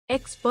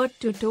Expert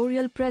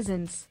tutorial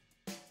presents.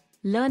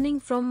 Learning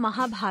from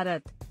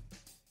Mahabharat.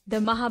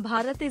 The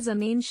Mahabharat is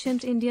an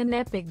ancient Indian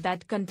epic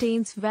that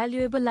contains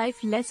valuable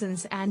life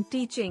lessons and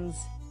teachings.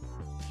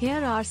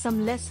 Here are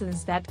some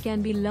lessons that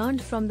can be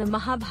learned from the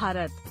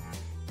Mahabharat.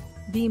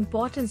 The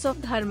importance of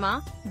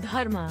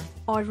dharma,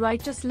 or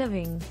righteous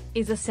living,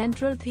 is a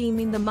central theme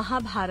in the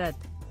Mahabharat.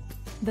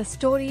 The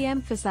story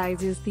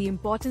emphasizes the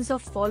importance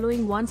of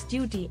following one's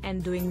duty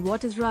and doing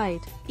what is right,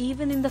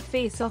 even in the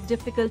face of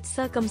difficult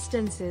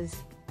circumstances.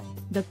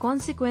 The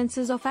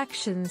consequences of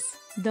actions.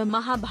 The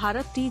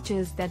Mahabharat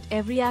teaches that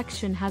every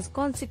action has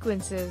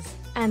consequences,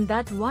 and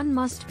that one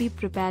must be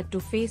prepared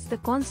to face the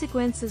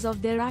consequences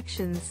of their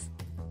actions.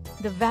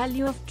 The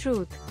value of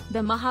truth.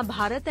 The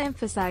Mahabharat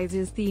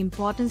emphasizes the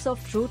importance of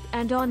truth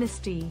and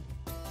honesty.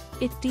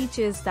 It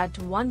teaches that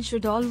one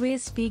should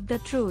always speak the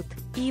truth,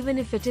 even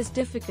if it is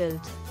difficult.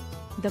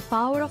 The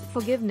power of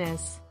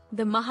forgiveness.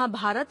 The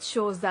Mahabharat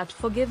shows that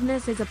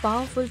forgiveness is a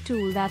powerful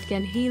tool that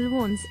can heal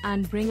wounds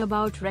and bring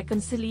about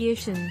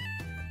reconciliation.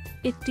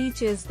 It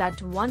teaches that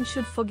one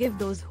should forgive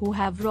those who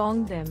have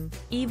wronged them,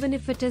 even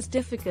if it is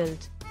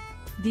difficult.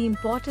 The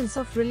importance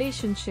of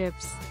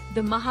relationships.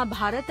 The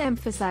Mahabharat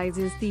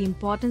emphasizes the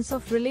importance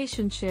of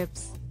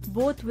relationships,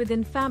 both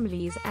within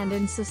families and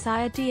in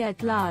society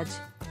at large.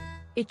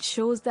 It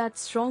shows that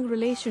strong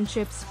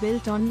relationships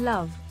built on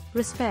love,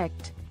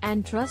 respect,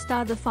 and trust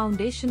are the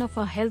foundation of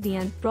a healthy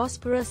and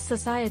prosperous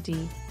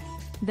society.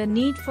 The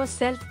need for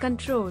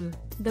self-control.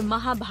 The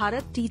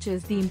Mahabharat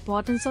teaches the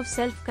importance of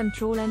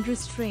self-control and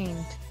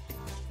restraint.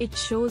 It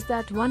shows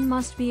that one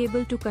must be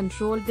able to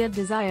control their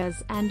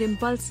desires and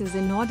impulses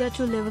in order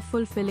to live a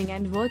fulfilling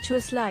and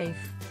virtuous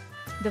life.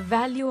 The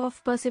value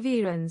of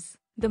perseverance.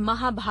 The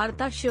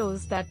Mahabharata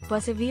shows that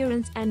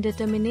perseverance and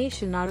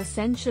determination are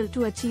essential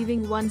to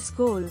achieving one's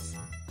goals.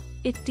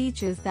 It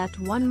teaches that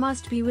one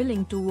must be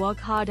willing to work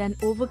hard and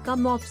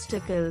overcome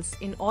obstacles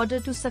in order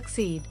to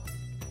succeed.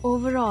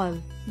 Overall,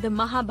 the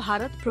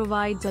Mahabharata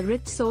provides a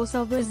rich source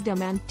of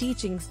wisdom and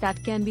teachings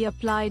that can be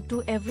applied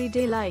to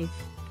everyday life.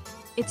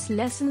 Its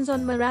lessons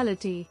on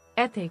morality,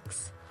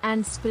 ethics,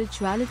 and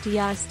spirituality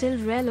are still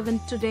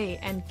relevant today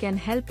and can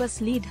help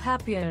us lead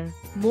happier,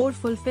 more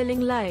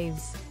fulfilling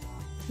lives.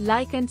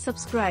 Like and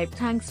subscribe.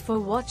 Thanks for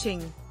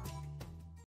watching.